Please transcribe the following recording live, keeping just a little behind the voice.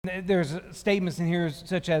And there's statements in here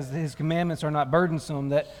such as his commandments are not burdensome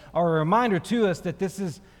that are a reminder to us that this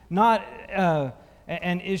is not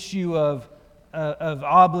an issue of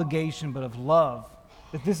obligation, but of love.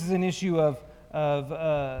 That this is an issue of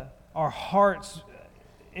our hearts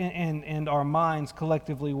and our minds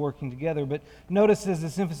collectively working together. But notice as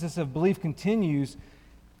this emphasis of belief continues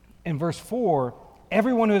in verse 4,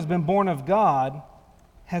 everyone who has been born of God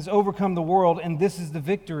has overcome the world, and this is the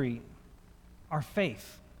victory, our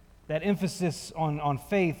faith. That emphasis on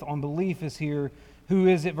faith, on belief is here. Who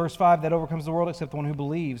is it, verse 5, that overcomes the world except the one who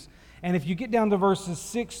believes? And if you get down to verses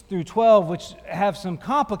 6 through 12, which have some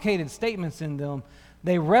complicated statements in them,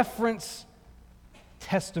 they reference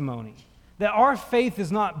testimony. That our faith is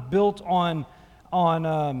not built on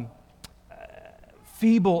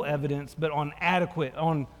feeble evidence, but on adequate,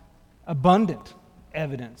 on abundant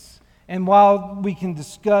evidence. And while we can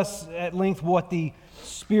discuss at length what the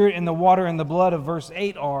Spirit and the water and the blood of verse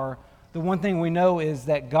 8 are, the one thing we know is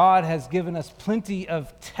that God has given us plenty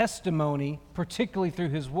of testimony, particularly through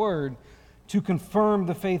His Word, to confirm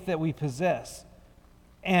the faith that we possess.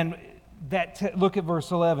 And look at verse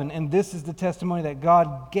 11. And this is the testimony that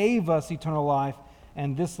God gave us eternal life,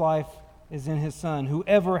 and this life is in His Son.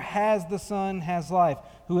 Whoever has the Son has life.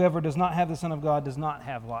 Whoever does not have the Son of God does not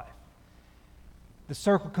have life. The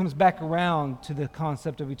circle comes back around to the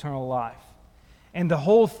concept of eternal life. And the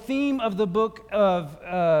whole theme of the book of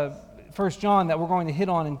 1 John that we're going to hit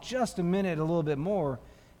on in just a minute, a little bit more,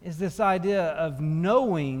 is this idea of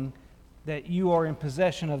knowing that you are in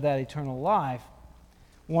possession of that eternal life.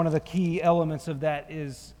 One of the key elements of that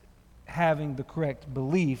is having the correct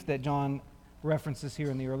belief that John references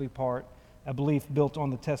here in the early part, a belief built on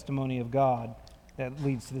the testimony of God that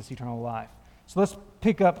leads to this eternal life. So let's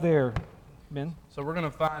pick up there, Ben. So we're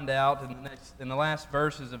going to find out in the last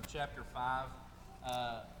verses of chapter 5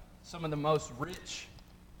 some of the most rich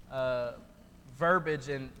verbiage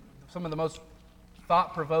and some of the most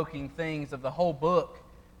thought-provoking things of the whole book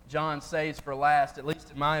John saves for last, at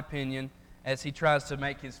least in my opinion, as he tries to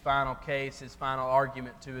make his final case, his final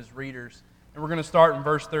argument to his readers. And we're going to start in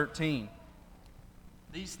verse 13.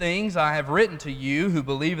 These things I have written to you who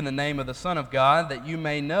believe in the name of the Son of God, that you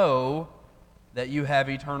may know that you have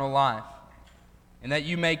eternal life, and that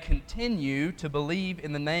you may continue to believe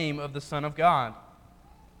in the name of the Son of God.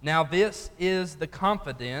 Now this is the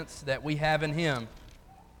confidence that we have in Him,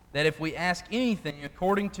 that if we ask anything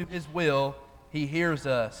according to His will, He hears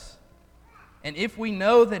us. And if we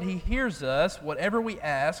know that He hears us, whatever we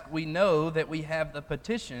ask, we know that we have the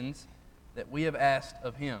petitions that we have asked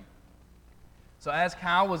of Him. So as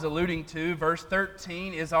Kyle was alluding to, verse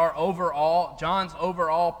 13 is John's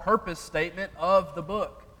overall purpose statement of the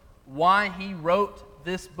book. Why he wrote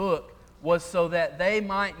this book was so that they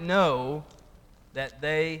might know that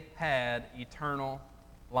they had eternal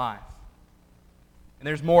life. And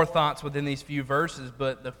there's more thoughts within these few verses,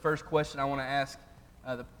 but the first question I want to ask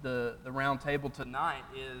the round table tonight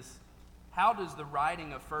is, how does the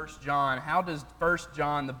writing of 1 John, how does 1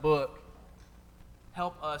 John, the book,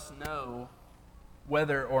 help us know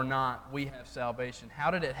whether or not we have salvation?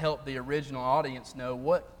 How did it help the original audience know?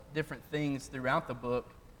 What different things throughout the book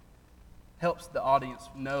helps the audience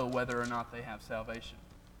know whether or not they have salvation?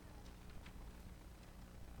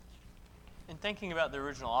 In thinking about the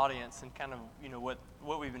original audience and kind of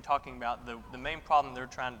what we've been talking about, the main problem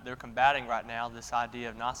they're combating right now, this idea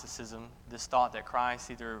of Gnosticism, this thought that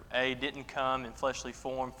Christ either didn't come in fleshly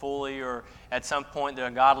form fully, or at some point the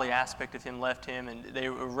ungodly aspect of Him left Him, and they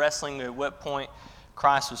were wrestling at what point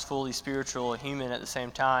Christ was fully spiritual and human at the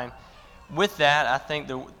same time. With that, I think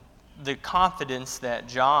the confidence that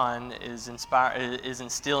John is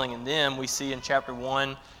instilling in them, we see in chapter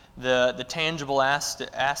 1 the tangible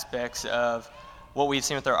aspects of what we've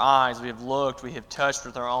seen with our eyes, we have looked, we have touched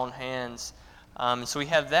with our own hands. So we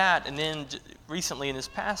have that, and then recently in this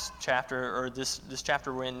past chapter, or this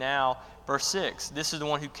chapter we're in now, verse 6, this is the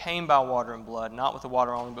one who came by water and blood, not with the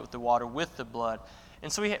water only, but with the water with the blood.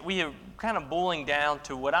 And so we are kind of boiling down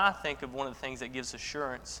to what I think of one of the things that gives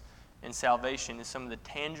assurance in salvation is some of the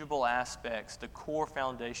tangible aspects, the core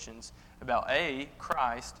foundations about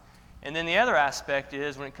Christ. And then the other aspect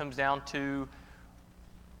is when it comes down to,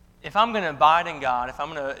 if I'm going to abide in God,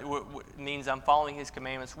 means I'm following His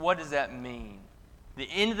commandments, what does that mean? At the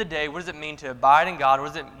end of the day, what does it mean to abide in God?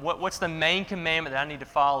 What's the main commandment that I need to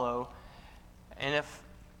follow? And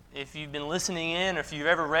if you've been listening in, or if you've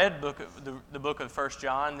ever read the book of 1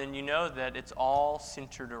 John, then you know that it's all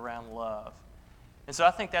centered around love. And so I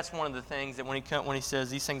think that's one of the things that when he says,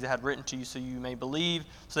 these things I have written to you so you may believe,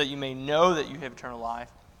 so that you may know that you have eternal life,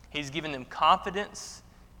 He's given them confidence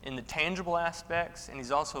in the tangible aspects, and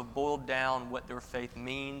he's also boiled down what their faith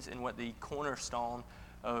means and what the cornerstone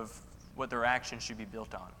of what their actions should be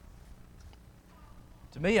built on.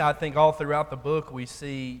 To me, I think all throughout the book we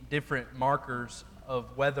see different markers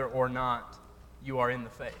of whether or not you are in the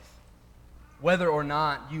faith, whether or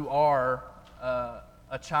not you are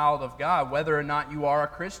a child of God, whether or not you are a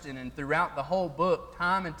Christian. And throughout the whole book,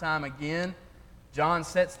 time and time again, John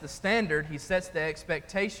sets the standard. He sets the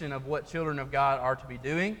expectation of what children of God are to be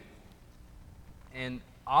doing. And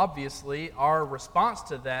obviously, our response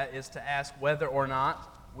to that is to ask whether or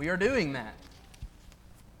not we are doing that.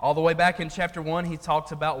 All the way back in chapter 1, he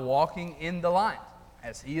talks about walking in the light,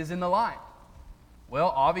 as he is in the light.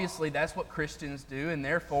 Well, obviously, that's what Christians do, and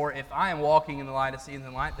therefore, if I am walking in the light as he is in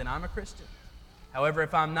the light, then I'm a Christian. However,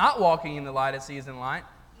 if I'm not walking in the light as he is in the light,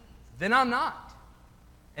 then I'm not.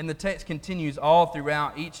 And the text continues all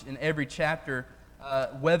throughout each and every chapter,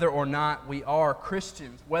 whether or not we are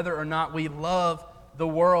Christians, whether or not we love the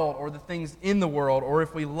world or the things in the world, or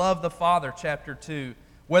if we love the Father, chapter 2,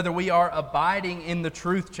 whether we are abiding in the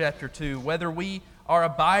truth, chapter 2, whether we are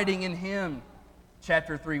abiding in him,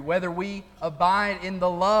 chapter 3, whether we abide in the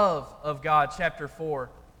love of God, chapter 4.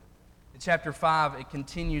 In chapter 5, it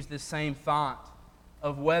continues this same thought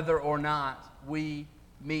of whether or not we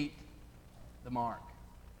meet the mark.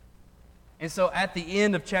 And so at the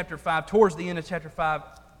end of chapter 5, towards the end of chapter 5,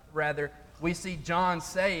 rather, we see John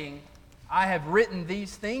saying, I have written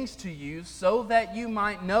these things to you so that you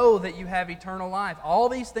might know that you have eternal life. All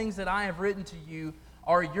these things that I have written to you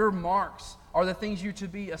are your marks, are the things you to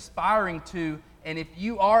be aspiring to. And if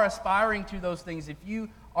you are aspiring to those things, if you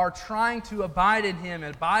are trying to abide in him,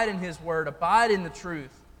 abide in his word, abide in the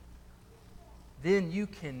truth, then you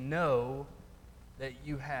can know that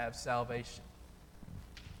you have salvation.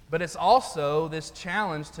 But it's also this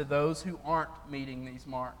challenge to those who aren't meeting these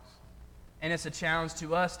marks. And it's a challenge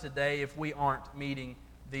to us today if we aren't meeting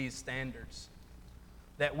these standards,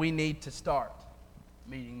 that we need to start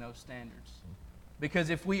meeting those standards. Because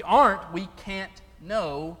if we aren't, we can't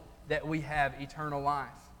know that we have eternal life.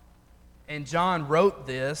 And John wrote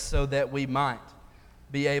this so that we might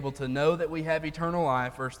be able to know that we have eternal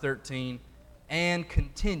life, verse 13, and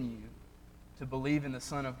continue to believe in the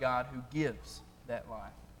Son of God who gives that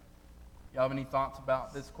life. Y'all have any thoughts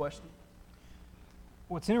about this question?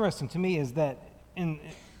 What's interesting to me is that in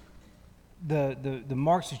the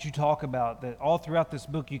marks that you talk about, that all throughout this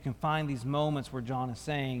book you can find these moments where John is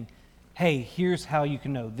saying, hey, here's how you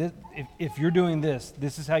can know. This, if you're doing this,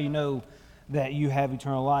 this is how you know that you have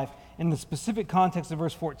eternal life. In the specific context of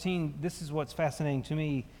verse 14, this is what's fascinating to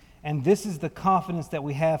me, and this is the confidence that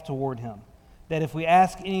we have toward him, that if we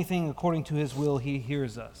ask anything according to his will, he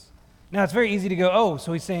hears us. Now, it's very easy to go, oh,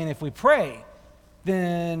 so he's saying if we pray,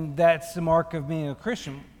 then that's the mark of being a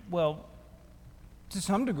Christian. Well, to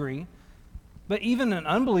some degree, but even an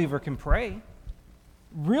unbeliever can pray.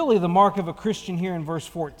 Really, the mark of a Christian here in verse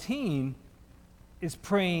 14 is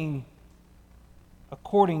praying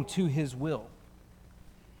according to his will.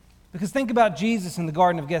 Because think about Jesus in the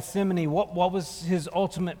Garden of Gethsemane. What was his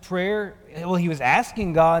ultimate prayer? Well, he was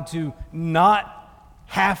asking God to not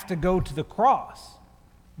have to go to the cross.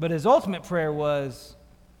 But his ultimate prayer was,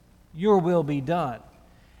 your will be done.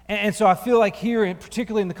 And so I feel like here,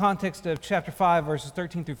 particularly in the context of chapter 5, verses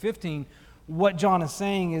 13 through 15, what John is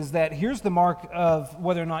saying is that here's the mark of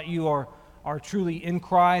whether or not you are truly in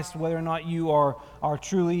Christ, whether or not you are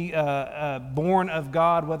truly born of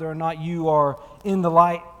God, whether or not you are in the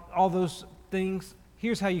light, all those things.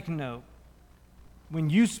 Here's how you can know. When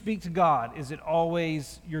you speak to God, is it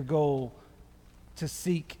always your goal to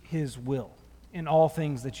seek his will in all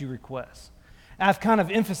things that you request? I've kind of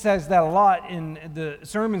emphasized that a lot in the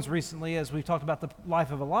sermons recently as we've talked about the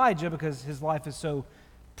life of Elijah, because his life is so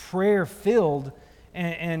prayer-filled,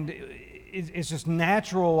 and it's just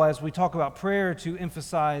natural as we talk about prayer to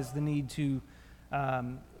emphasize the need to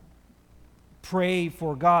pray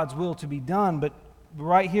for God's will to be done. But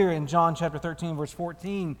right here in John chapter 13, verse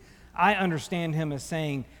 14, I understand him as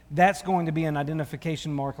saying that's going to be an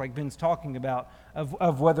identification mark, like Ben's talking about,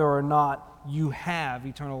 of whether or not you have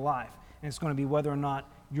eternal life. And it's going to be whether or not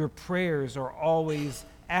your prayers are always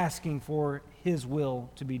asking for his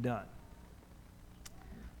will to be done.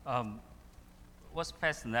 What's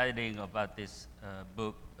fascinating about this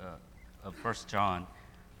book of 1 John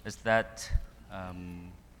is that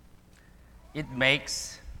it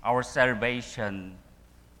makes our salvation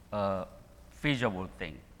a visible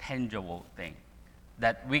thing, tangible thing,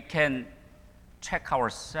 that we can check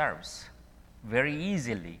ourselves very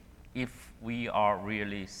easily if we are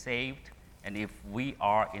really saved and if we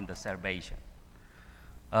are in the salvation.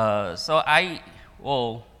 So I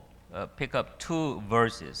will pick up two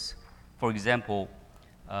verses. For example,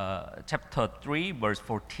 chapter 3, verse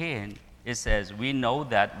 14, it says, "We know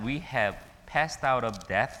that we have passed out of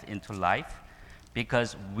death into life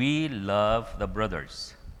because we love the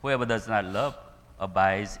brothers. Whoever does not love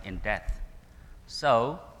abides in death."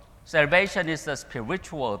 So, salvation is a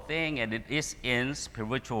spiritual thing, and it is in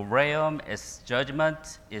spiritual realm. Its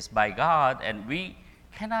judgment is by God, and we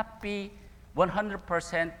cannot be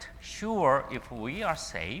 100% sure if we are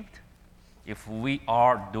saved, if we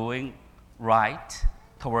are doing right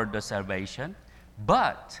toward the salvation.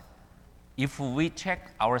 But if we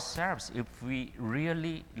check ourselves, if we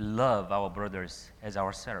really love our brothers as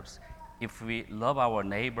ourselves, if we love our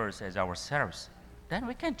neighbors as ourselves, then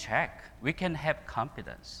we can check. We can have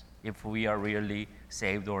confidence if we are really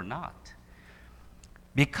saved or not.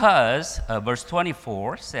 Because verse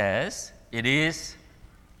 24 says, it is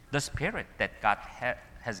the Spirit that God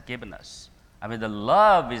has given us. I mean, the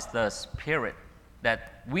love is the Spirit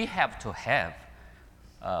that we have to have,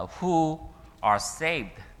 who are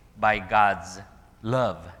saved by God's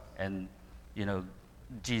love and,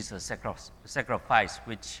 Jesus' sacrifice,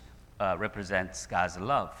 which represents God's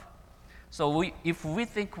love. So if we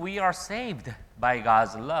think we are saved by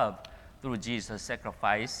God's love through Jesus'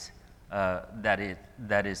 sacrifice,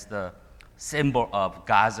 that is the symbol of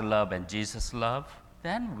God's love and Jesus' love,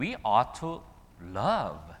 then we ought to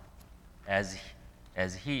love as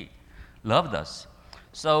He loved us.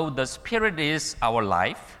 So the Spirit is our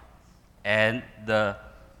life, and the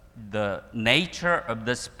nature of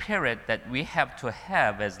the Spirit that we have to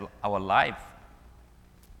have as our life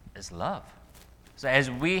is love. So as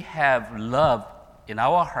we have love in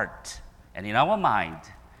our heart and in our mind,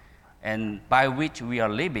 and by which we are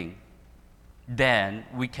living, then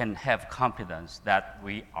we can have confidence that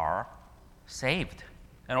we are saved.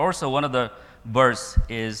 And also one of the verse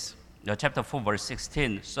is chapter 4, verse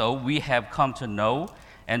 16. "So we have come to know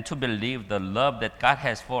and to believe the love that God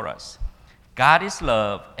has for us. God is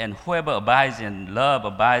love, and whoever abides in love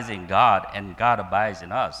abides in God, and God abides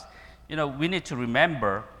in us." We need to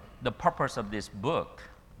remember the purpose of this book,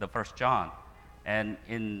 the 1 John. And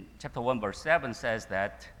in chapter 1, verse 7 says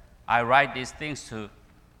that, "I write these things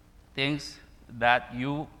that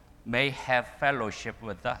you may have fellowship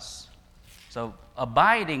with us." So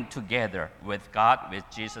abiding together with God, with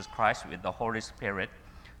Jesus Christ, with the Holy Spirit.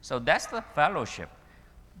 So that's the fellowship.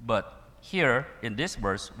 But here in this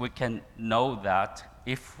verse, we can know that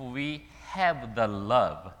if we have the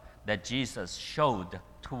love that Jesus showed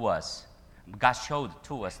to us, God showed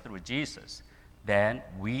to us through Jesus, then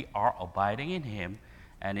we are abiding in Him,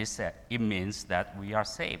 and it means that we are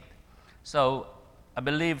saved. So I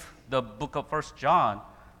believe the book of 1 John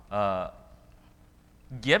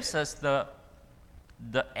gives us the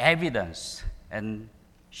evidence and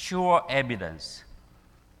sure evidence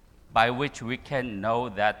by which we can know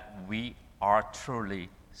that we are truly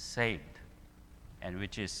saved, and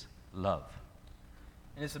which is love.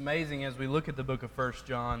 And it's amazing as we look at the book of 1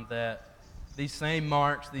 John that these same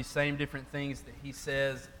marks, these same different things that he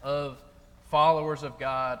says of followers of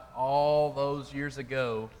God all those years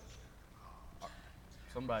ago.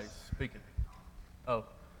 Somebody's speaking. Oh,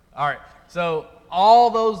 all right. So all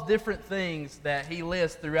those different things that he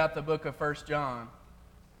lists throughout the book of 1 John,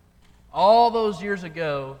 all those years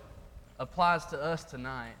ago, applies to us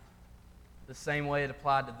tonight the same way it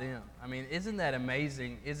applied to them. I mean, isn't that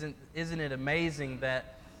amazing? Isn't it amazing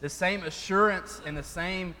that the same assurance and the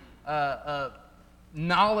same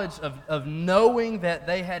knowledge of knowing that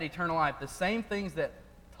they had eternal life, the same things that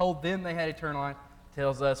told them they had eternal life,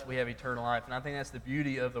 tells us we have eternal life. And I think that's the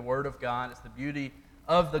beauty of the Word of God. It's the beauty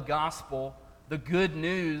of the gospel, the good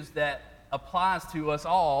news that applies to us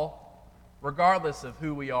all, regardless of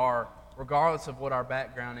who we are, regardless of what our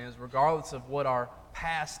background is, regardless of what our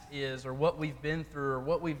past is, or what we've been through, or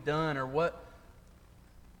what we've done, or what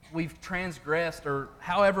we've transgressed, or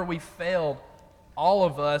however we've failed. All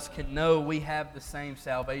of us can know we have the same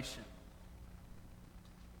salvation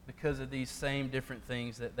because of these same different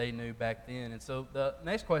things that they knew back then. And so the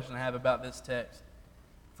next question I have about this text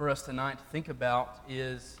for us tonight to think about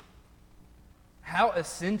is, how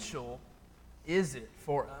essential is it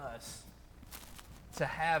for us to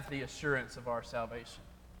have the assurance of our salvation?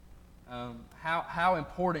 How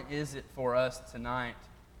important is it for us tonight,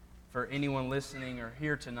 for anyone listening or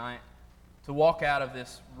here tonight, to walk out of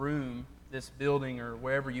this room, this building, or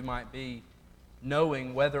wherever you might be,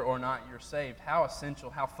 knowing whether or not you're saved? How essential,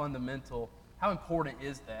 how fundamental, how important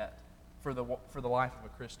is that for the life of a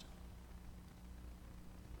Christian?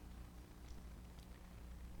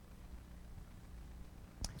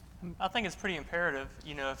 I think it's pretty imperative.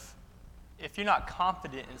 if you're not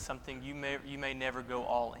confident in something, you may never go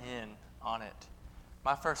all in on it.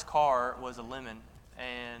 My first car was a Lemon,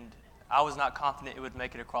 and I was not confident it would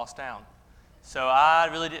make it across town. So I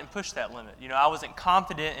really didn't push that limit. I wasn't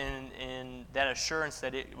confident in that assurance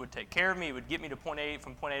that it would take care of me, it would get me to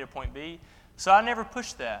from point A to point B. So I never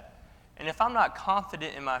pushed that. And if I'm not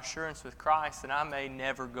confident in my assurance with Christ, then I may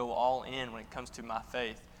never go all in when it comes to my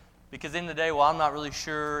faith. Because in the day, well, I'm not really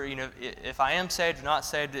sure, if I am saved or not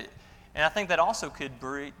saved. And I think that also could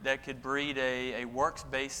breed a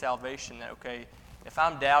works-based salvation. That, okay, if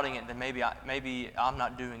I'm doubting it, then maybe I'm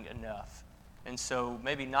not doing enough. And so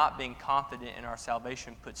maybe not being confident in our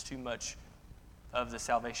salvation puts too much of the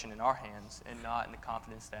salvation in our hands, and not in the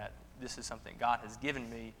confidence that this is something God has given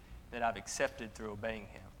me that I've accepted through obeying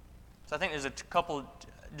Him. So I think there's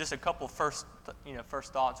a couple first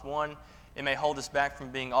thoughts. One, it may hold us back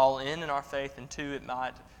from being all in our faith, and two, it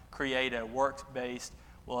might create a works-based,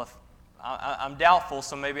 well, if I'm doubtful,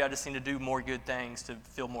 so maybe I just need to do more good things to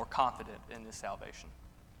feel more confident in this salvation.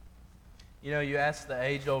 You asked the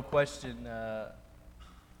age-old question,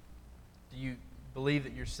 do you believe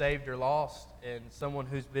that you're saved or lost? And someone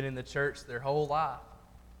who's been in the church their whole life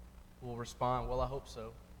will respond, well, I hope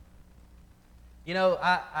so.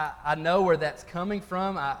 I know where that's coming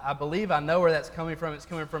from. I believe I know where that's coming from. It's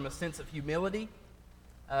coming from a sense of humility,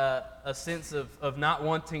 a sense of not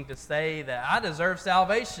wanting to say that I deserve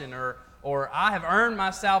salvation or I have earned my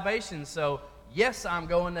salvation, so yes, I'm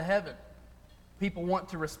going to heaven. People want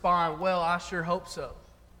to respond, well, I sure hope so.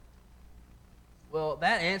 Well,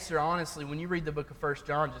 that answer, honestly, when you read the book of 1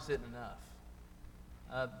 John, just isn't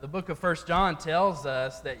enough. The book of 1 John tells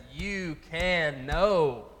us that you can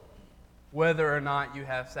know whether or not you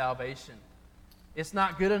have salvation. It's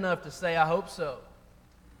not good enough to say, I hope so.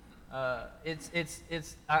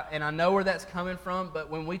 And I know where that's coming from, but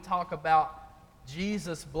when we talk about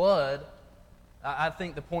Jesus' blood, I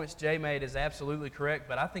think the points Jay made is absolutely correct,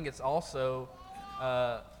 but I think it's also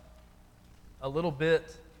a little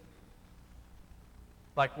bit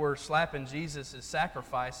like we're slapping Jesus'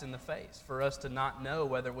 sacrifice in the face for us to not know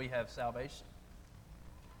whether we have salvation.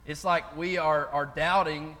 It's like we are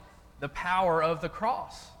doubting the power of the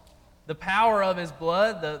cross, the power of His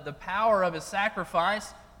blood, the power of His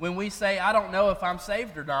sacrifice. When we say, I don't know if I'm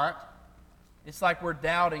saved or not, it's like we're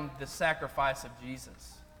doubting the sacrifice of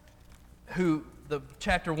Jesus, who the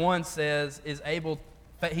chapter 1 says is able,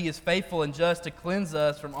 He is faithful and just to cleanse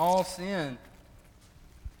us from all sin.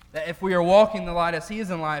 That if we are walking in the light as He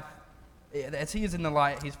is in life, as He is in the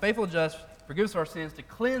light, He's faithful and just, forgives our sins, to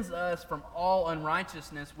cleanse us from all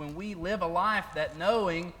unrighteousness. When we live a life that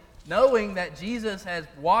knowing that Jesus has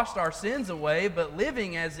washed our sins away, but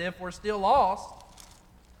living as if we're still lost,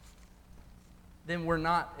 then we're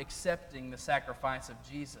not accepting the sacrifice of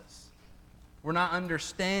Jesus. We're not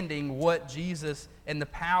understanding what Jesus and the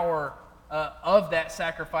power of that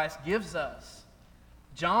sacrifice gives us.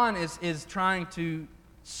 John is trying to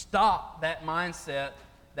stop that mindset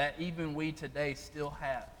that even we today still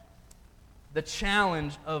have. The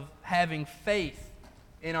challenge of having faith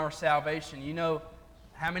in our salvation.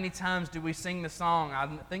 How many times do we sing the song? I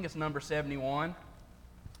think it's number 71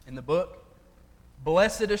 in the book.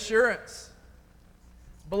 Blessed assurance.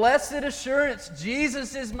 Blessed assurance,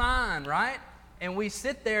 Jesus is mine, right? And we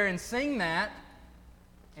sit there and sing that,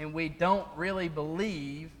 and we don't really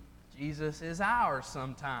believe Jesus is ours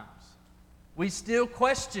sometimes. We still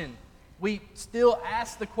question. We still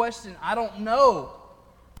ask the question, I don't know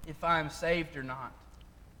if I'm saved or not.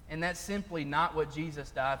 And that's simply not what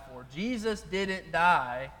Jesus died for. Jesus didn't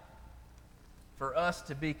die for us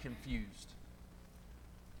to be confused.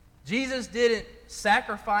 Jesus didn't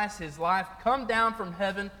sacrifice His life, come down from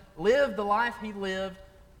heaven, live the life He lived,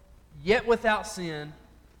 yet without sin,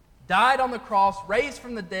 died on the cross, raised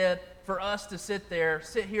from the dead, for us to sit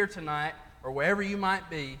here tonight, or wherever you might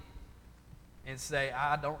be, and say,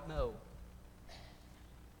 I don't know.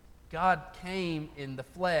 God came in the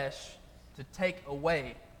flesh to take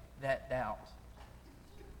away that doubt.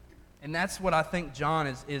 And that's what I think John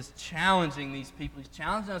is challenging these people. He's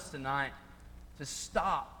challenging us tonight to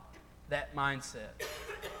stop that mindset,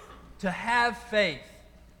 to have faith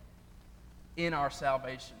in our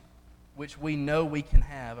salvation, which we know we can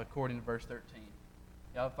have according to verse 13.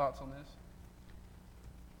 Y'all have thoughts on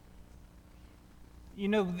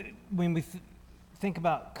this? When we think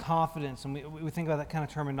about confidence and we think about that kind of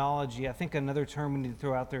terminology, I think another term we need to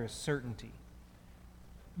throw out there is certainty.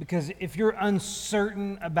 Because if you're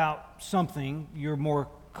uncertain about something, you're more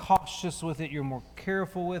cautious with it, you're more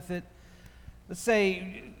careful with it. Let's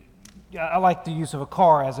say, I like the use of a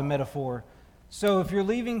car as a metaphor. So if you're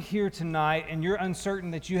leaving here tonight and you're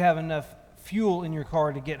uncertain that you have enough fuel in your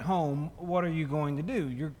car to get home, what are you going to do?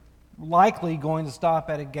 You're likely going to stop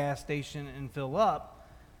at a gas station and fill up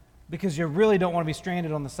because you really don't want to be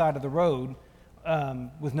stranded on the side of the road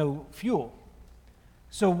with no fuel.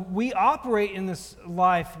 So we operate in this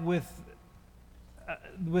life with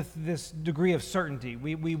this degree of certainty.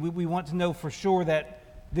 We want to know for sure that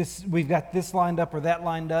we've got this lined up or that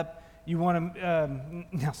lined up. You want to,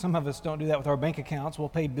 now some of us don't do that with our bank accounts. We'll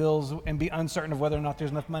pay bills and be uncertain of whether or not there's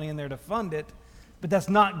enough money in there to fund it, but that's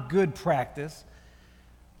not good practice.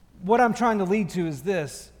 What I'm trying to lead to is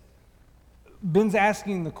this. Ben's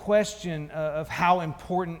asking the question of how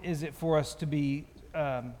important is it for us to be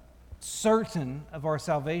certain of our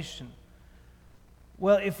salvation.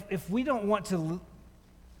 Well, if we don't want to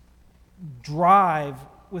drive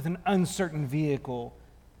with an uncertain vehicle,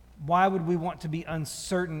 why would we want to be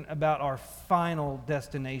uncertain about our final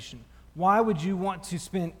destination? Why would you want to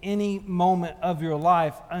spend any moment of your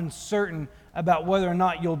life uncertain about whether or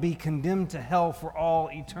not you'll be condemned to hell for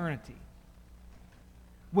all eternity?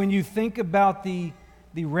 When you think about the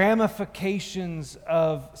ramifications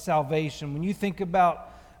of salvation, when you think about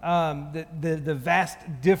the vast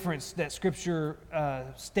difference that Scripture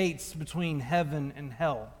states between heaven and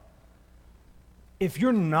hell, if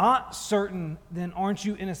you're not certain, then aren't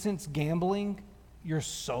you, in a sense, gambling your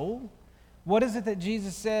soul? What is it that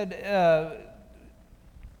Jesus said?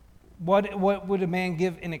 What would a man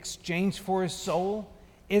give in exchange for his soul?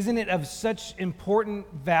 Isn't it of such important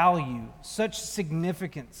value, such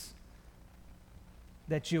significance,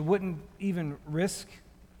 that you wouldn't even risk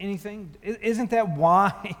anything? Isn't that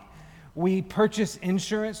why we purchase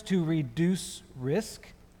insurance, to reduce risk?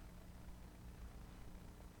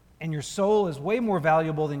 And your soul is way more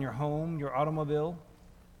valuable than your home, your automobile,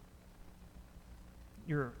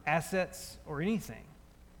 your assets, or anything,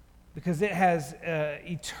 because it has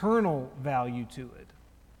eternal value to it.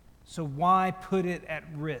 So why put it at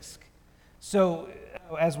risk? So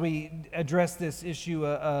as we address this issue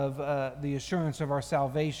of the assurance of our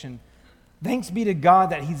salvation, thanks be to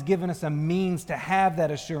God that He's given us a means to have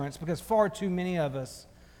that assurance, because far too many of us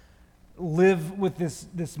live with this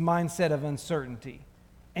mindset of uncertainty.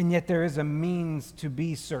 And yet there is a means to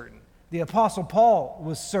be certain. The Apostle Paul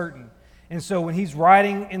was certain. And so when he's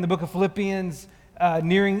writing in the book of Philippians,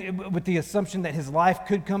 nearing with the assumption that his life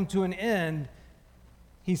could come to an end,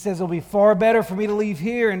 he says it'll be far better for me to leave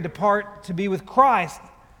here and depart to be with Christ.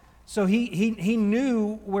 So he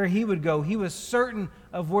knew where he would go. He was certain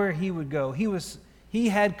of where he would go. He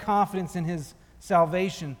had confidence in his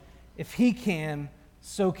salvation. If he can,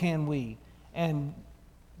 so can we. And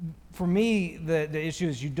for me, the issue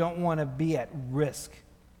is you don't want to be at risk.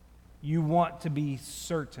 You want to be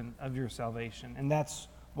certain of your salvation. And that's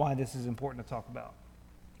why this is important to talk about.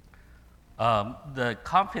 The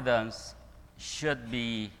confidence should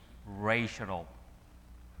be rational.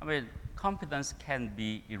 I mean, confidence can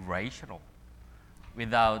be irrational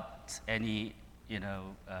without any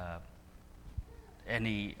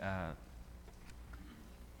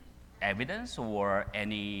evidence or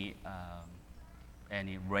any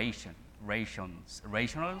rational.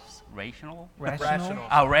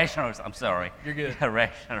 Rationals. I'm sorry. You're good.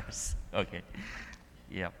 Rationals. Okay.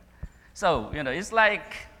 Yeah. So it's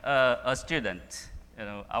like a student.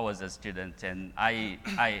 I was a student, and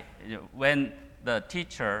I when the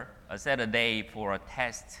teacher set a day for a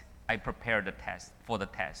test, I prepared the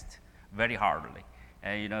test very hardly,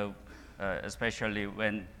 and especially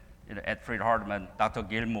when at Freed-Hardeman, Dr.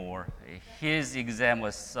 Gilmore, his exam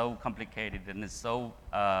was so complicated and so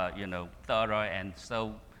thorough and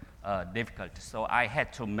so difficult. So I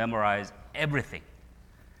had to memorize everything.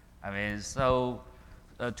 I mean, so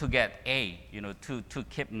to get A, to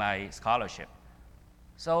keep my scholarship.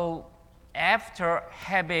 So after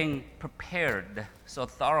having prepared so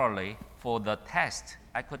thoroughly for the test,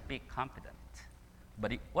 I could be confident.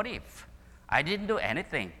 But what if I didn't do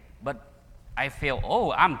anything, but I feel,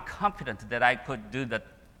 I'm confident that I could do the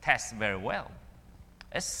test very well?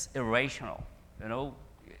 It's irrational.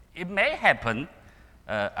 It may happen.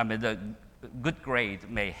 The good grade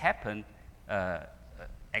may happen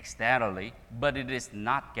externally, but it is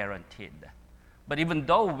not guaranteed. But even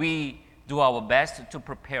though we do our best to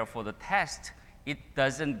prepare for the test, it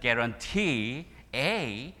doesn't guarantee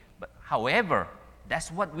A. But however,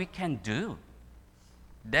 that's what we can do.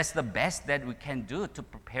 That's the best that we can do to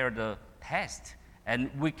prepare the test,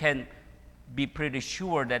 and we can be pretty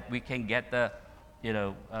sure that we can get the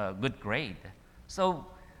good grade. So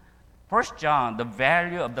 1 John, the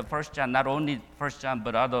value of the 1 John, not only 1 John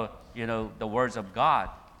but other the words of God,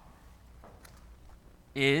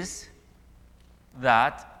 is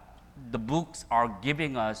that the books are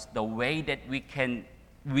giving us the way that we can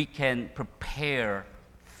we can prepare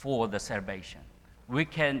for the salvation. We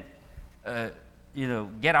can,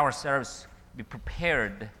 get ourselves be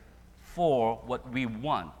prepared for what we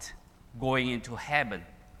want going into heaven.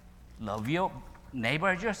 Love your neighbor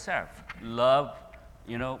as yourself. Love,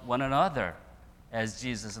 one another as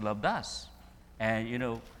Jesus loved us.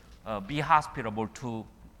 And, be hospitable to,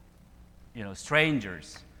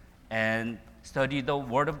 strangers, and study the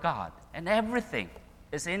Word of God. And everything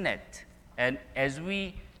is in it. And as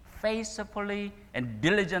we faithfully and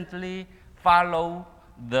diligently follow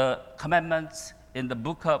the commandments in the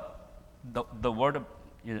book of the Word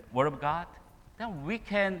of God, then we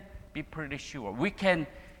can be pretty sure. We can,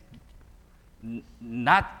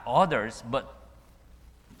 not others, but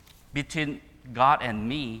between God and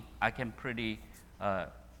me, I can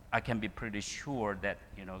be pretty sure that,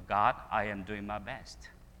 God, I am doing my best.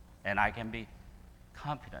 And I can be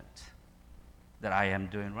confident that I am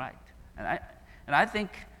doing right. And I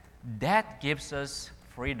think that gives us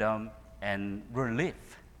freedom and relief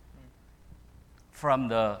from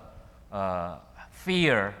the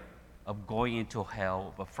fear of going into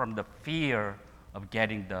hell, but from the fear of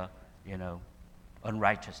getting the,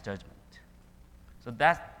 unrighteous judgment. So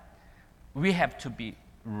that we have to be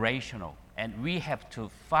rational, and we have to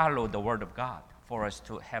follow the Word of God for us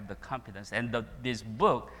to have the confidence. And this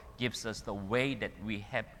book gives us the way that we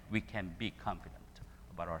can be confident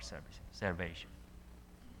about our salvation.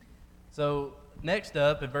 So next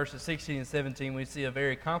up, in verses 16 and 17, we see a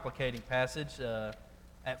very complicating passage.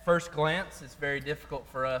 At first glance, it's very difficult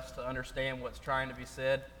for us to understand what's trying to be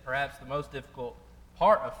said. Perhaps the most difficult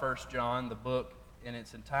part of 1 John, the book in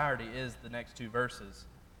its entirety, is the next two verses.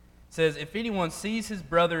 It says, "If anyone sees his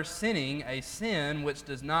brother sinning a sin which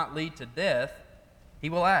does not lead to death, he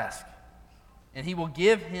will ask, and he will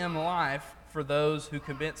give him life for those who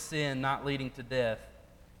commit sin not leading to death.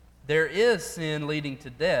 There is sin leading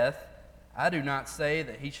to death. I do not say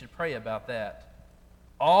that he should pray about that.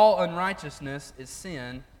 All unrighteousness is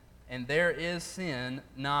sin, and there is sin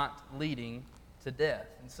not leading to death."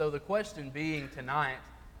 And so the question being tonight,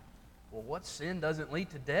 well, what sin doesn't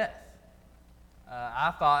lead to death?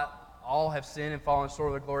 I thought all have sinned and fallen short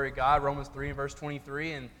of the glory of God, Romans 3 and verse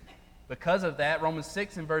 23, and because of that, Romans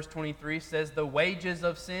 6 and verse 23 says the wages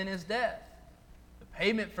of sin is death. The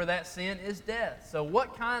payment for that sin is death. So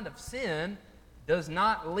what kind of sin does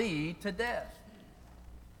not lead to death?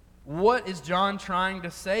 What is John trying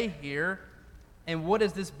to say here? And what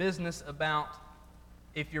is this business about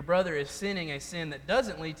if your brother is sinning a sin that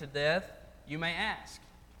doesn't lead to death? You may ask.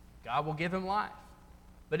 God will give him life.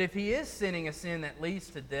 But if he is sinning a sin that leads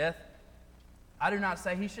to death, I do not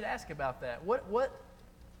say he should ask about that.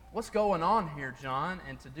 What's going on here, John?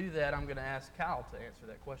 And to do that, I'm going to ask Kyle to answer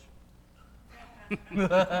that question.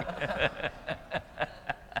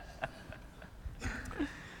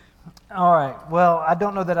 All right. Well, I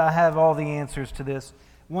don't know that I have all the answers to this.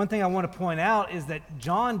 One thing I want to point out is that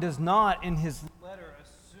John does not, in his letter,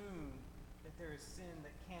 assume that there is sin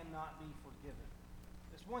that cannot be forgiven.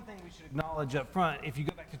 There's one thing we should acknowledge up front. If you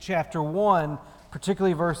go back to chapter 1,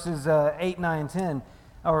 particularly verses 8, 9, and 10,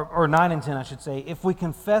 or 9 and 10, I should say, if we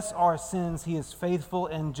confess our sins, he is faithful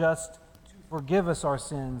and just to forgive us our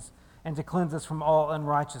sins and to cleanse us from all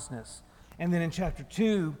unrighteousness. And then in chapter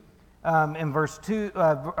 2, in verse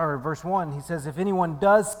 1, he says, if anyone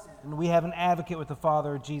does sin, we have an advocate with the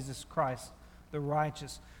Father, Jesus Christ, the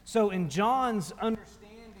righteous. So in John's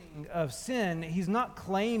understanding of sin, he's not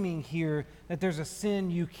claiming here that there's a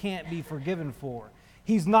sin you can't be forgiven for.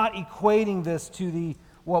 He's not equating this to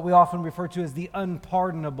what we often refer to as the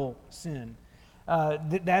unpardonable sin.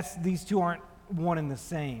 These two aren't one and the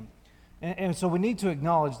same. And so we need to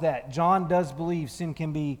acknowledge that. John does believe sin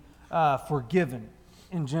can be forgiven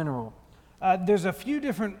in general. There's a few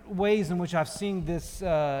different ways in which I've seen this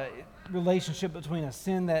relationship between a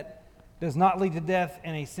sin that does not lead to death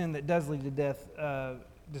and a sin that does lead to death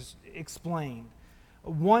just explained.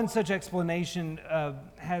 One such explanation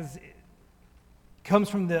comes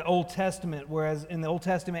from the Old Testament, whereas in the Old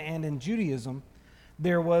Testament and in Judaism,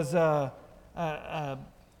 there was a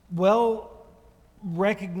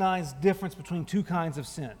well-recognized difference between two kinds of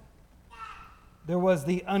sin. There was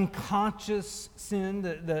the unconscious sin,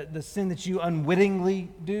 the sin that you unwittingly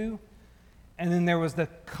do, and then there was the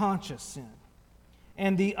conscious sin.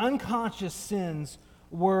 And the unconscious sins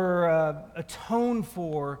were atoned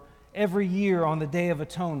for every year on the Day of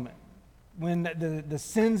Atonement, when the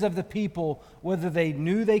sins of the people, whether they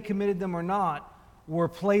knew they committed them or not, were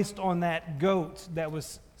placed on that goat that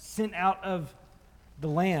was sent out of the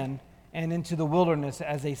land and into the wilderness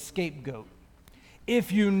as a scapegoat.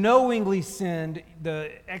 If you knowingly sinned,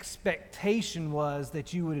 the expectation was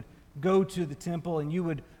that you would go to the temple and you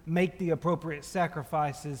would make the appropriate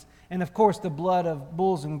sacrifices. And of course, the blood of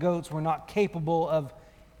bulls and goats were not capable of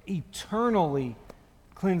eternally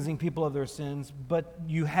cleansing people of their sins, but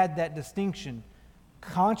you had that distinction.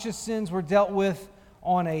 Conscious sins were dealt with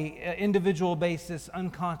on a individual basis.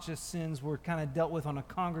 Unconscious sins were kind of dealt with on a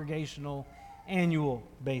congregational, annual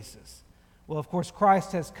basis. Well, of course,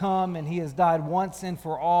 Christ has come and he has died once and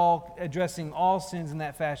for all, addressing all sins in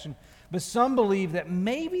that fashion. But some believe that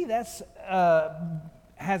maybe that's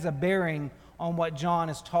has a bearing on what John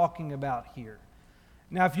is talking about here.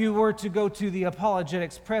 Now, if you were to go to the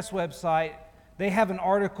Apologetics Press website, they have an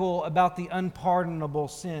article about the unpardonable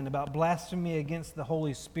sin, about blasphemy against the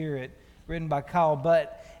Holy Spirit, written by Kyle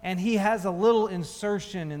Butt. And he has a little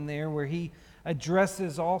insertion in there where he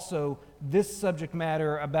addresses also this subject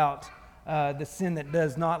matter about the sin that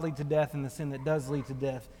does not lead to death and the sin that does lead to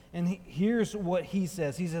death. And here's what he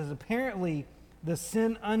says. He says, apparently, the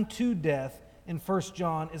sin unto death in 1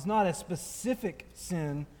 John is not a specific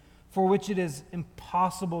sin for which it is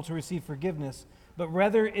impossible to receive forgiveness, but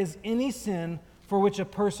rather is any sin for which a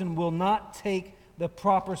person will not take the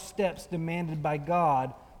proper steps demanded by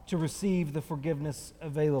God to receive the forgiveness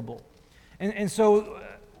available. And so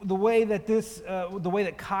the way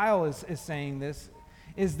that Kyle is saying this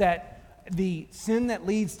is that the sin that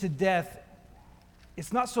leads to death,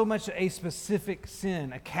 it's not so much a specific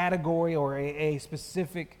sin, a category or a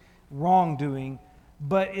specific wrongdoing,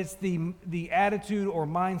 but it's the attitude or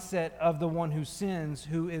mindset of the one who sins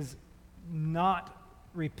who is not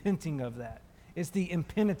repenting of that. It's the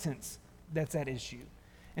impenitence that's at issue.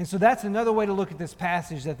 And so that's another way to look at this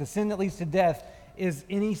passage, that the sin that leads to death is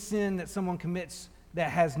any sin that someone commits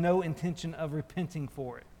that has no intention of repenting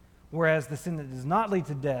for it. Whereas the sin that does not lead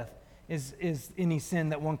to death is any sin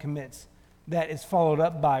that one commits that is followed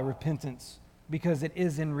up by repentance, because it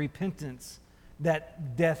is in repentance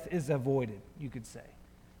that death is avoided, you could say.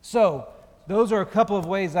 So those are a couple of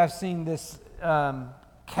ways I've seen this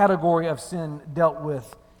category of sin dealt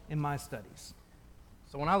with in my studies.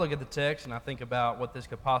 So when I look at the text and I think about what this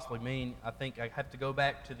could possibly mean, I think I have to go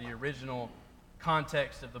back to the original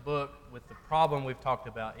context of the book with the problem we've talked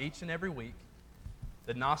about each and every week,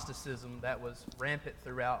 the Gnosticism that was rampant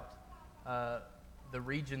throughout the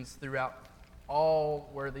regions, throughout all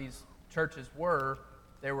where these churches were.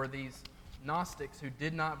 There were these Gnostics who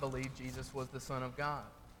did not believe Jesus was the Son of God.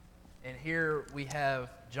 And here we have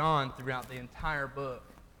John throughout the entire book.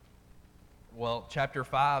 Well, chapter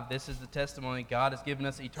 5, this is the testimony. God has given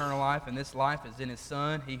us eternal life, and this life is in His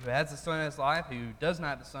Son. He who has the Son has life. He who does not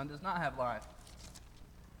have the Son does not have life.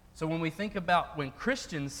 So when we think about when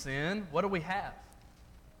Christians sin, what do we have?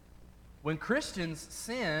 When Christians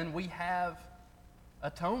sin, we have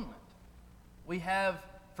atonement. We have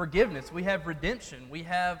forgiveness. We have redemption. We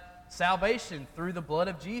have salvation through the blood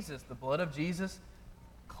of Jesus. The blood of Jesus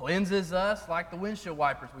cleanses us like the windshield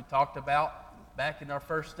wipers we talked about back in our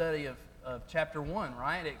first study of chapter 1,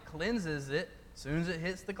 right? It cleanses it as soon as it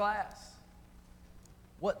hits the glass.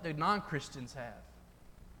 What do non-Christians have?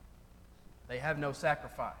 They have no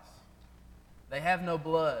sacrifice. They have no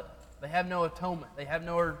blood. They have no atonement. They have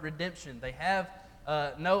no redemption. They have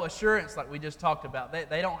no assurance like we just talked about.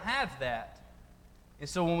 They don't have that. And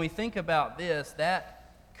so when we think about this,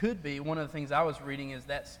 that could be, one of the things I was reading is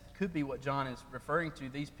that could be what John is referring to.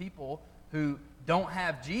 These people who don't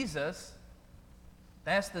have Jesus,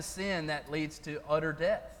 that's the sin that leads to utter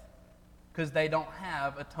death because they don't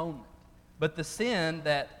have atonement. But the sin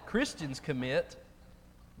that Christians commit,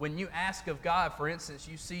 when you ask of God, for instance,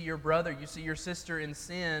 you see your brother, you see your sister in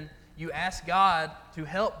sin, you ask God to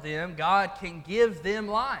help them, God can give them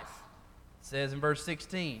life. It says in verse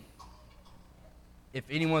 16, if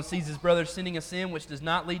anyone sees his brother sinning a sin which does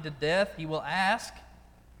not lead to death, he will ask,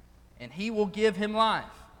 and he will give him life.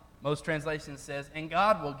 Most translations says, and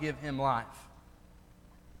God will give him life.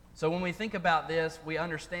 So when we think about this, we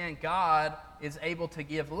understand God is able to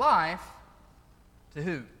give life to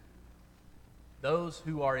who? Those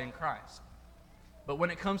who are in Christ. But when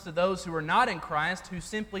it comes to those who are not in Christ, who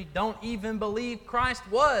simply don't even believe Christ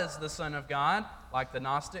was the Son of God, like the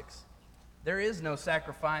Gnostics, there is no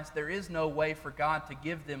sacrifice, there is no way for God to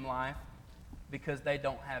give them life because they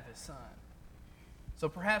don't have His Son. So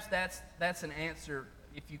perhaps that's an answer,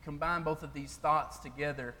 if you combine both of these thoughts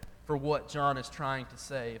together, for what John is trying to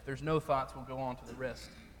say. If there's no thoughts, we'll go on to the rest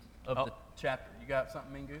of the chapter. You got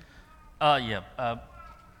something, Mingu?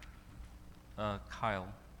 Kyle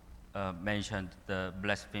mentioned the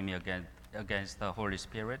blasphemy against the Holy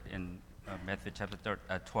Spirit in Matthew chapter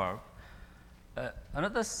 12.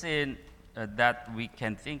 Another sin that we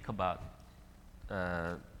can think about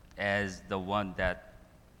as the one that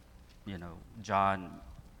John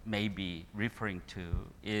may be referring to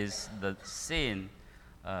is the sin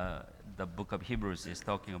the book of Hebrews is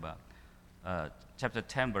talking about. Chapter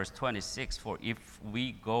 10, verse 26, for if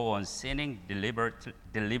we go on sinning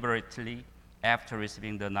deliberately after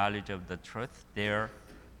receiving the knowledge of the truth, there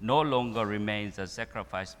no longer remains a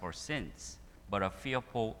sacrifice for sins, but a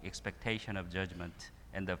fearful expectation of judgment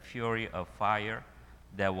and the fury of fire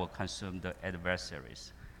that will consume the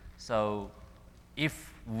adversaries. So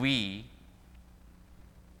if we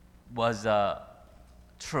was a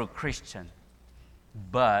true Christian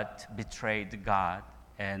but betrayed God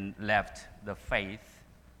and left the faith,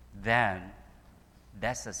 then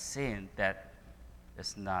that's a sin that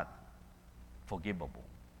is not forgivable.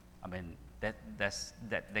 I mean, that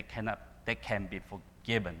can be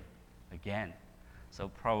forgiven again. So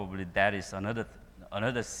probably that is another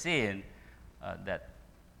sin that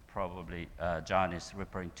probably John is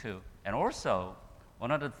referring to. And also,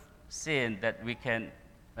 another sin that we can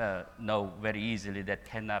know very easily that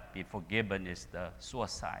cannot be forgiven is the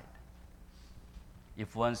suicide.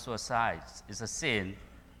 If one suicides is a sin,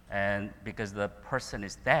 and because the person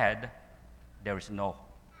is dead, there is no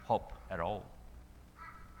hope at all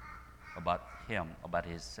about him, about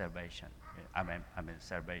his salvation. I mean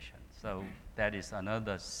salvation. So that is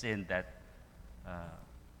another sin that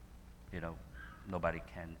nobody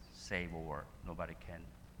can save or nobody can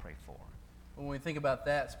pray for. When we think about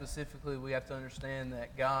that specifically, we have to understand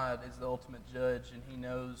that God is the ultimate judge, and He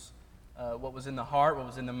knows what was in the heart, what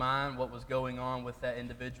was in the mind, what was going on with that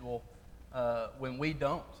individual when we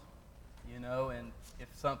don't. And if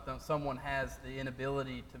someone has the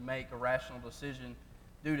inability to make a rational decision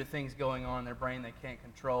due to things going on in their brain they can't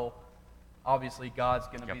control, obviously God's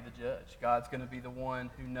going to be the judge. God's going to be the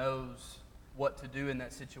one who knows what to do in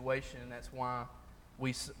that situation, and that's why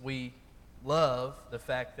we love the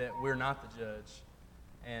fact that we're not the judge.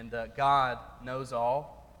 And God knows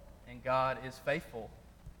all, and God is faithful.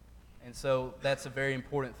 And so that's a very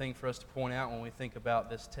important thing for us to point out when we think about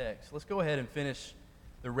this text. Let's go ahead and finish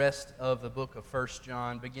the rest of the book of 1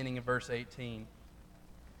 John, beginning in verse 18.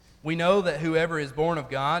 We know that whoever is born of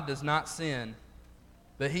God does not sin,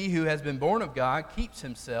 but he who has been born of God keeps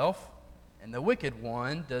himself, and the wicked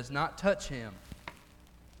one does not touch him.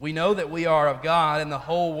 We know that we are of God, and the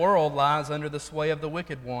whole world lies under the sway of the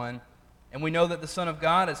wicked one. And we know that the Son of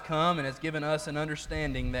God has come and has given us an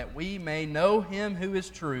understanding that we may know Him who is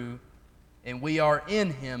true, and we are in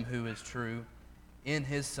Him who is true, in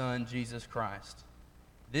His Son, Jesus Christ.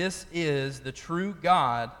 This is the true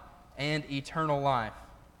God and eternal life.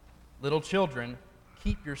 Little children,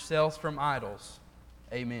 keep yourselves from idols.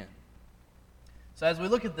 Amen. So as we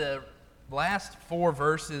look at the last 4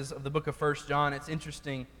 verses of the book of 1 John, it's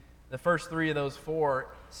interesting. The first 3 of those 4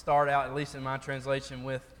 start out, at least in my translation,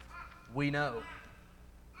 with we know.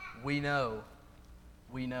 We know.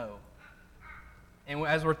 We know. And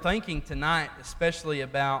as we're thinking tonight, especially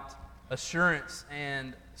about assurance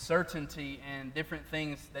and certainty and different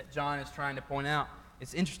things that John is trying to point out,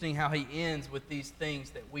 it's interesting how he ends with these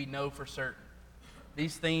things that we know for certain.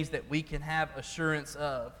 These things that we can have assurance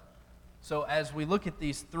of. So as we look at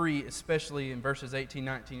these 3, especially in verses 18,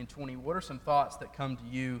 19, and 20, what are some thoughts that come to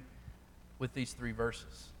you with these 3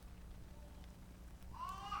 verses?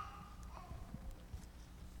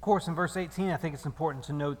 Of course, in verse 18, I think it's important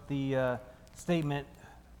to note the statement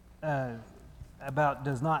about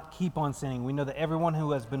does not keep on sinning. We know that everyone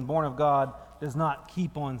who has been born of God does not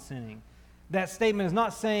keep on sinning. That statement is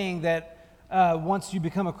not saying that once you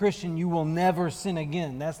become a Christian, you will never sin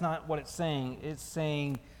again. That's not what it's saying. It's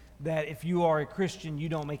saying that if you are a Christian, you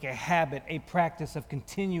don't make a habit, a practice of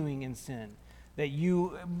continuing in sin. That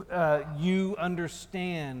you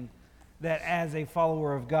understand that as a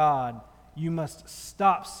follower of God, you must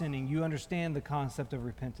stop sinning. You understand the concept of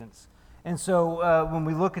repentance. And so when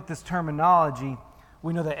we look at this terminology,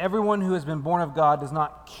 we know that everyone who has been born of God does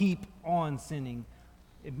not keep on sinning.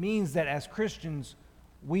 It means that as Christians,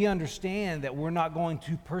 we understand that we're not going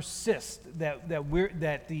to persist, that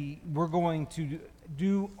we're going to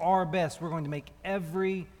do our best. We're going to make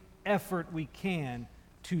every effort we can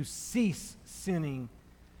to cease sinning,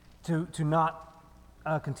 to not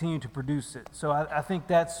continue to produce it. So I think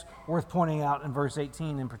that's worth pointing out in verse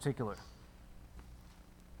 18 in particular.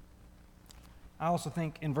 I also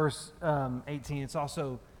think in verse 18, it's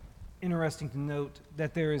also interesting to note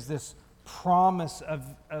that there is this promise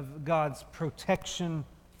of God's protection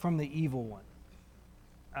from the evil one.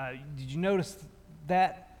 Did you notice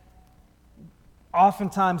that?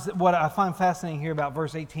 Oftentimes, what I find fascinating here about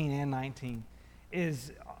verse 18 and 19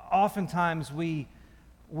 is oftentimes we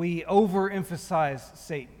overemphasize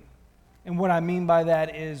Satan. And what I mean by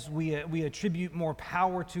that is we attribute more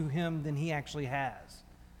power to him than he actually has.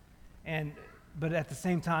 But at the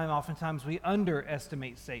same time, oftentimes we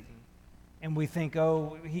underestimate Satan. And we think,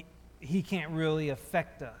 oh, he can't really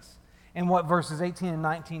affect us. And what verses 18 and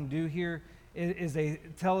 19 do here is they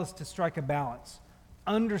tell us to strike a balance.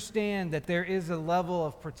 Understand that there is a level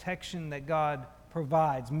of protection that God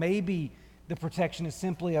provides. Maybe the protection is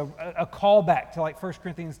simply a callback to like 1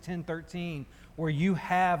 Corinthians 10:13, where you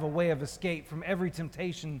have a way of escape from every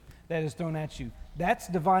temptation that is thrown at you. That's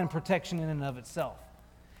divine protection in and of itself.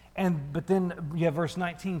 But then you have verse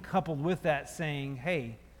 19 coupled with that saying,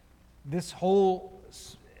 hey, this whole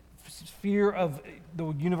sphere of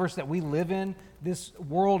the universe that we live in, this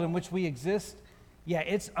world in which we exist, yeah,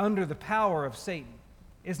 it's under the power of Satan.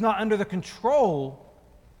 It's not under the control.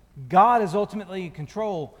 God is ultimately in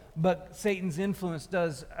control, but Satan's influence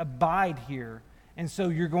does abide here. And so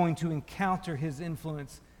you're going to encounter his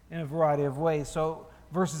influence in a variety of ways. So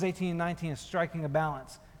verses 18 and 19 is striking a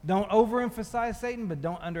balance. Don't overemphasize Satan, but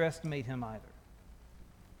don't underestimate him either.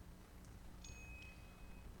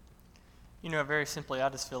 You know, very simply, I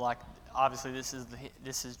just feel like obviously this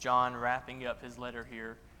is John wrapping up his letter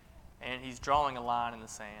here, and he's drawing a line in the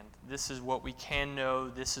sand. This is what we can know.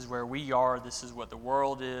 This is where we are. This is what the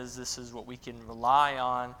world is. This is what we can rely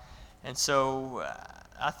on. And so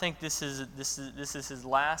I think this is his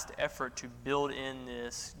last effort to build in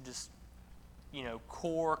this just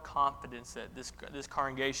core confidence that this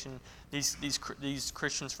congregation, these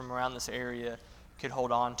Christians from around this area could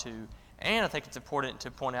hold on to. And I think it's important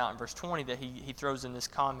to point out in verse 20 that he throws in this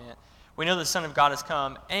comment. We know the Son of God has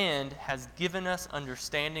come and has given us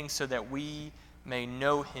understanding so that we may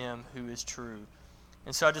know him who is true.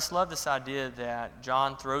 And so I just love this idea that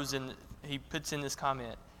John he puts in this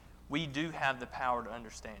comment, we do have the power to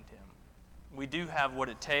understand him. We do have what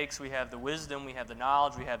it takes. We have the wisdom, we have the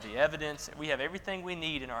knowledge, we have the evidence. We have everything we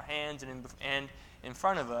need in our hands and in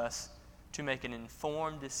front of us to make an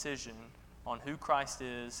informed decision on who Christ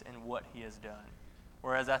is and what he has done.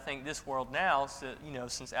 Whereas I think this world now,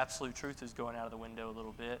 since absolute truth is going out of the window a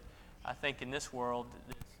little bit, I think in this world,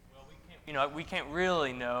 we can't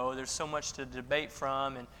really know. There's so much to debate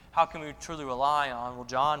from, and how can we truly rely on? Well,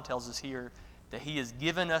 John tells us here that he has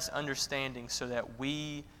given us understanding so that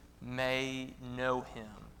we may know him.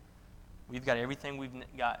 We've got everything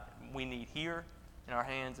we need here in our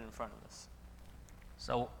hands and in front of us.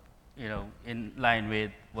 So, in line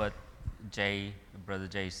with what Brother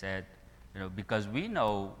Jay said, because we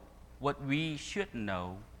know what we should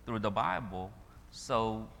know through the Bible.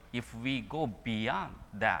 So if we go beyond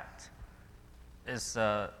that,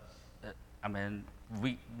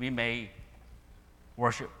 we may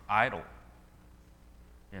worship idol.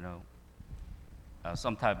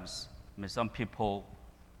 Sometimes some people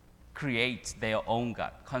create their own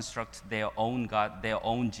God, construct their own God, their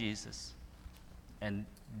own Jesus, and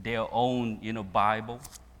their own Bible,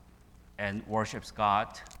 and worships God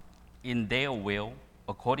in their will,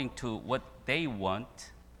 according to what they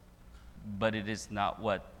want, but it is not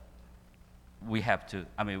what we have to.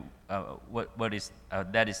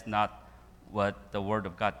 That is not what the Word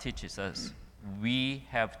of God teaches us. We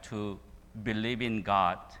have to believe in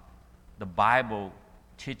God. The Bible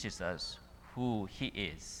teaches us who he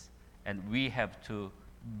is, and we have to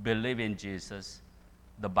believe in Jesus.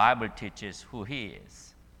 The Bible teaches who he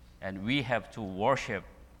is, and we have to worship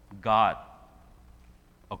God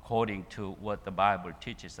according to what the Bible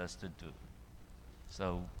teaches us to do.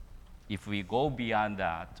 So if we go beyond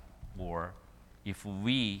that, or if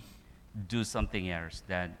we do something else,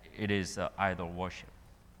 then it is idol worship.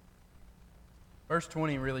 Verse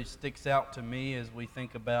 20 really sticks out to me as we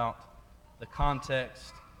think about the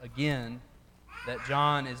context, again, that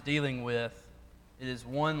John is dealing with. It is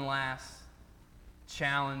one last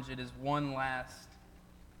challenge. It is one last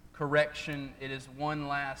correction. It is one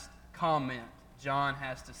last comment John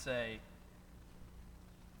has to say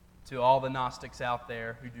to all the Gnostics out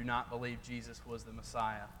there who do not believe Jesus was the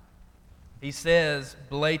Messiah. He says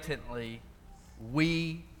blatantly,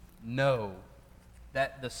 we know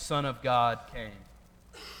that the Son of God came.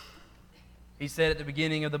 He said at the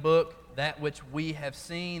beginning of the book, that which we have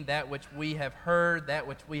seen, that which we have heard, that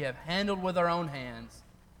which we have handled with our own hands,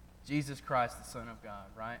 Jesus Christ, the Son of God,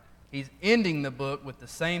 right? He's ending the book with the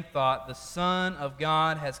same thought, the Son of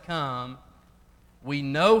God has come. We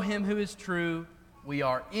know him who is true. We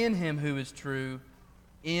are in him who is true,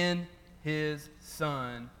 in his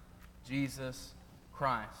Son, Jesus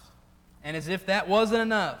Christ. And as if that wasn't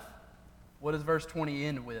enough, what does verse 20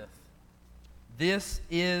 end with? This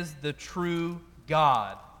is the true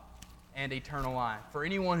God and eternal life. For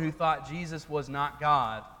anyone who thought Jesus was not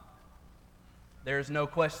God, there's no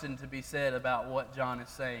question to be said about what John is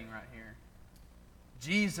saying right here.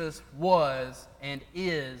 Jesus was and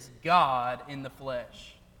is God in the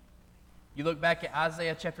flesh. You look back at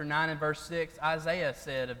Isaiah chapter 9 and verse 6, Isaiah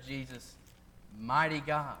said of Jesus, mighty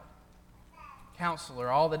God, Counselor,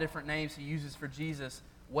 all the different names he uses for Jesus.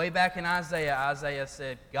 Way back in Isaiah, Isaiah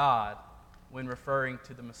said God when referring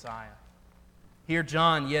to the Messiah. Here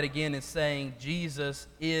John yet again is saying Jesus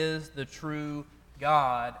is the true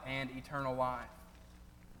God and eternal life.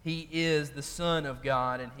 He is the Son of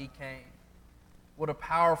God and he came. What a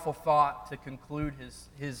powerful thought to conclude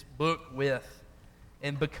his book with.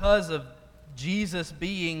 And because of Jesus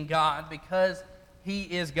being God, because he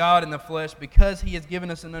is God in the flesh, because he has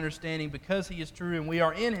given us an understanding, because he is true and we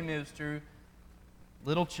are in him who is true,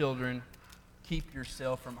 little children, keep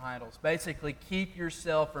yourself from idols. Basically, keep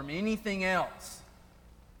yourself from anything else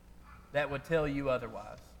that would tell you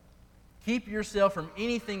otherwise. Keep yourself from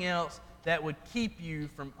anything else that would keep you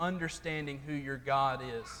from understanding who your God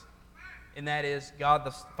is. And that is God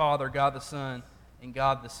the Father, God the Son, and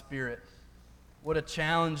God the Spirit. What a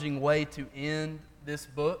challenging way to end this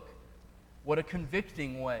book. What a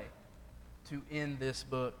convicting way to end this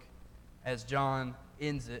book as John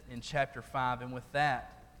ends it in chapter 5. And with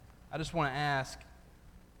that, I just want to ask,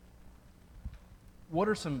 what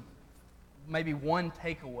are maybe one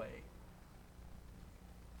takeaway,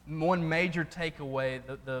 one major takeaway,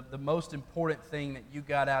 the most important thing that you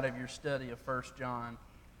got out of your study of 1 John?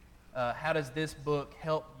 How does this book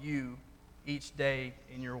help you each day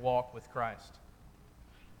in your walk with Christ?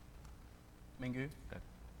 Mingu?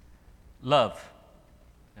 Love.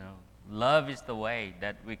 Love is the way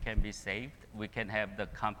that we can be saved. We can have the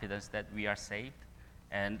confidence that we are saved.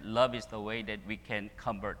 And love is the way that we can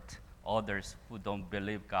convert others who don't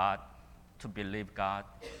believe God to believe God.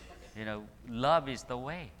 Love is the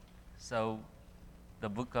way. So the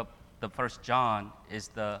book of the 1 John is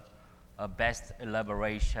the best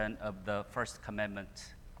elaboration of the first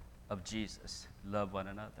commandment of Jesus. Love one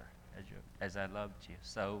another as I loved you.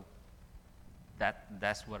 So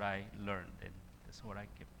that's what I learned, and that's what I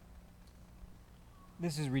give.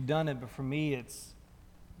 This is redundant, but for me, it's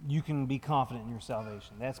you can be confident in your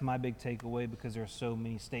salvation. That's my big takeaway, because there are so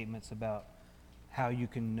many statements about how you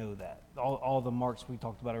can know that. All the marks we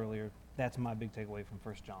talked about earlier, that's my big takeaway from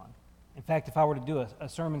 1 John. In fact, if I were to do a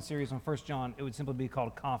sermon series on 1 John, it would simply be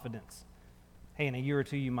called Confidence. Hey, in a year or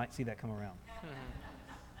two, you might see that come around.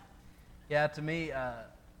 Yeah, to me,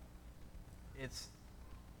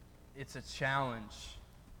 it's a challenge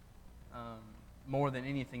more than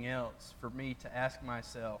anything else for me to ask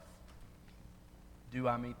myself, do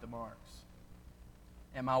I meet the marks?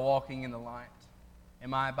 Am I walking in the light?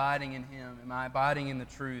 Am I abiding in him? Am I abiding in the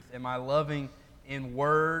truth? Am I loving in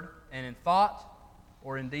word and in thought,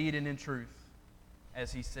 or in deed and in truth,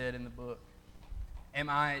 as he said in the book? Am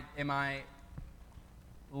I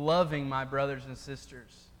loving my brothers and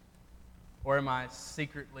sisters, or am I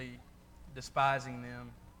secretly despising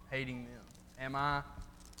them, hating them? Am I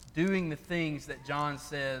doing the things that John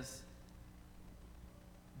says,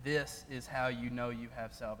 this is how you know you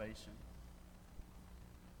have salvation?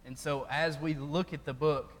 And so as we look at the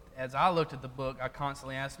book, as I looked at the book, I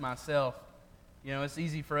constantly asked myself, it's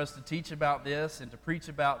easy for us to teach about this and to preach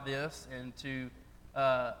about this and to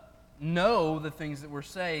know the things that we're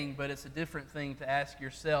saying, but it's a different thing to ask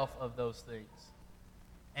yourself of those things.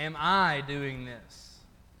 Am I doing this?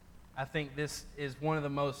 I think this is one of the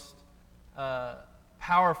most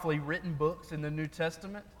powerfully written books in the New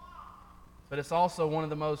Testament, but it's also one of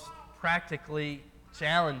the most practically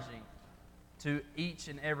challenging to each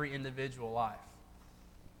and every individual life.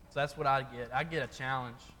 So that's what I get. I get a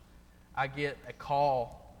challenge. I get a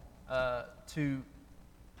call to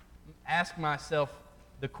ask myself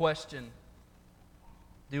the question,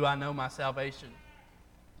 do I know my salvation?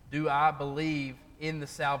 Do I believe in the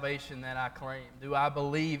salvation that I claim? Do I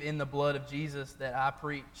believe in the blood of Jesus that I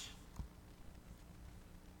preach?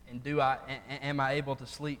 And am I able to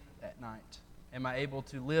sleep at night? Am I able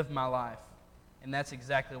to live my life? And that's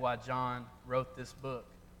exactly why John wrote this book.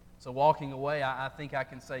 So walking away, I think I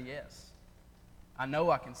can say yes. I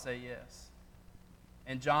know I can say yes.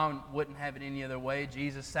 And John wouldn't have it any other way.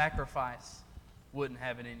 Jesus' sacrifice wouldn't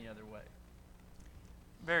have it any other way.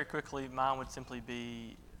 Very quickly, mine would simply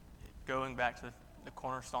be going back to the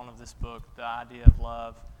cornerstone of this book, the idea of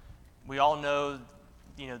love. We all know,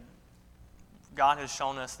 God has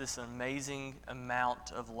shown us this amazing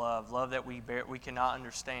amount of love that we cannot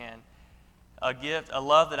understand, a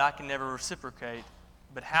love that I can never reciprocate.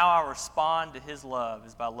 But how I respond to his love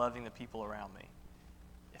is by loving the people around me.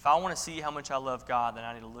 If I want to see how much I love God, then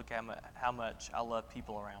I need to look at how much I love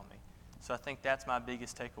people around me. So I think that's my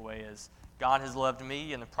biggest takeaway is God has loved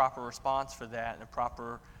me, and the proper response for that and the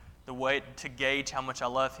proper the way to gauge how much I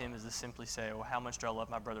love him is to simply say, well, how much do I love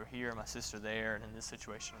my brother here, my sister there, and in this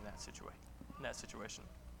situation, in that situation.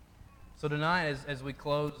 So tonight, as we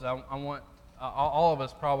close, I want all of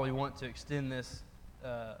us probably want to extend this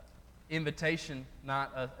invitation,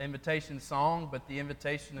 not an invitation song, but the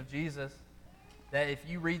invitation of Jesus. That if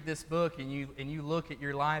you read this book and you look at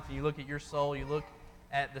your life and you look at your soul, you look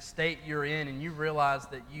at the state you're in, and you realize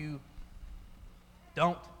that you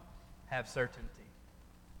don't have certainty,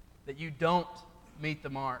 that you don't meet the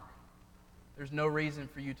mark, there's no reason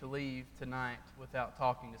for you to leave tonight without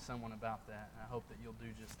talking to someone about that. And I hope that you'll do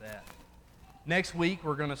just that. Next week,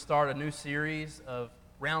 we're going to start a new series of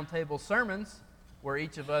roundtable sermons where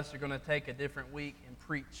each of us are going to take a different week and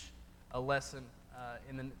preach a lesson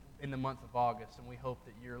in the month of August. And we hope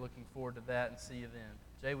that you're looking forward to that and see you then.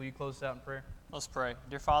 Jay, will you close us out in prayer? Let's pray.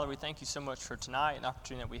 Dear Father, we thank you so much for tonight and the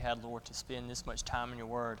opportunity that we had, Lord, to spend this much time in your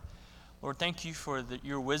word. Lord, thank you for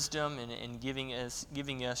your wisdom in giving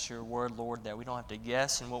us your word, Lord, that we don't have to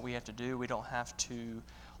guess in what we have to do. We don't have to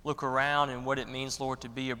look around and what it means, Lord, to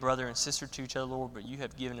be a brother and sister to each other, Lord, but you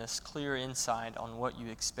have given us clear insight on what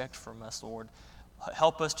you expect from us, Lord.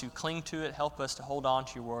 Help us to cling to it. Help us to hold on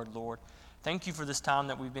to your word, Lord. Thank you for this time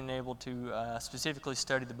that we've been able to specifically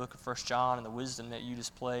study the book of 1 John and the wisdom that you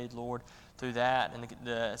displayed, Lord, through that, and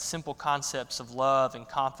the simple concepts of love and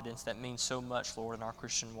confidence that mean so much, Lord, in our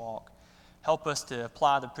Christian walk. Help us to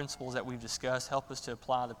apply the principles that we've discussed. Help us to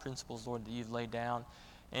apply the principles, Lord, that you've laid down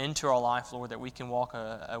into our life, Lord, that we can walk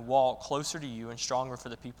a walk closer to you and stronger for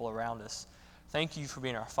the people around us. Thank you for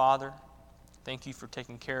being our Father. Thank you for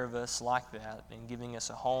taking care of us like that and giving us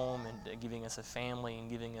a home and giving us a family and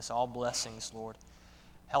giving us all blessings, Lord.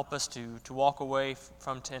 Help us to walk away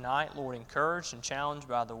from tonight, Lord, encouraged and challenged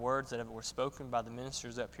by the words that were spoken by the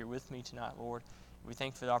ministers up here with me tonight, Lord. We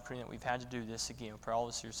thank you for the opportunity that we've had to do this again. For all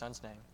this in your Son's name.